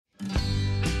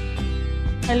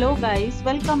Hello guys,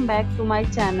 welcome back to my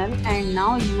channel and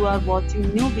now you are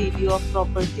watching new video of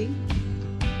property.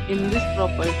 In this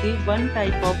property, one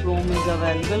type of room is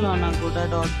available on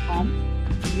agoda.com.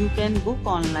 You can book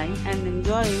online and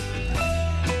enjoy it.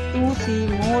 To see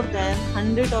more than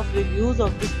 100 of reviews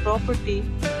of this property,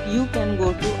 you can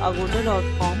go to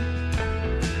agoda.com.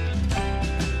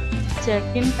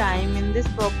 Check-in time in this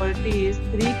property is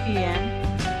 3 p.m.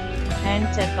 and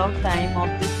checkout time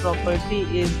of this property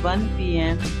is 1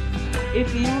 p.m.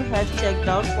 If you have checked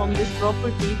out from this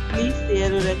property, please share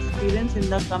your experience in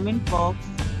the comment box.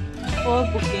 For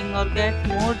booking or get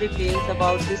more details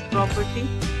about this property,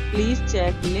 please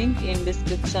check link in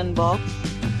description box.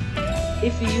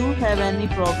 If you have any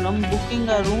problem booking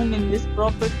a room in this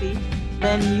property,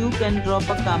 then you can drop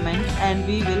a comment and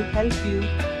we will help you.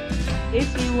 If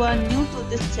you are new to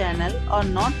this channel or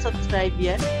not subscribed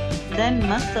yet, then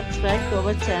must subscribe to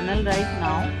our channel right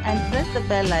now and press the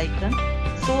bell icon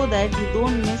so that you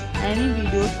don't miss any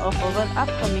videos of our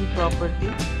upcoming property.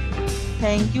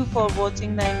 Thank you for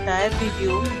watching the entire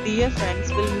video. Dear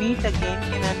friends, we'll meet again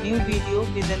in a new video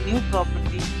with a new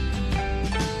property.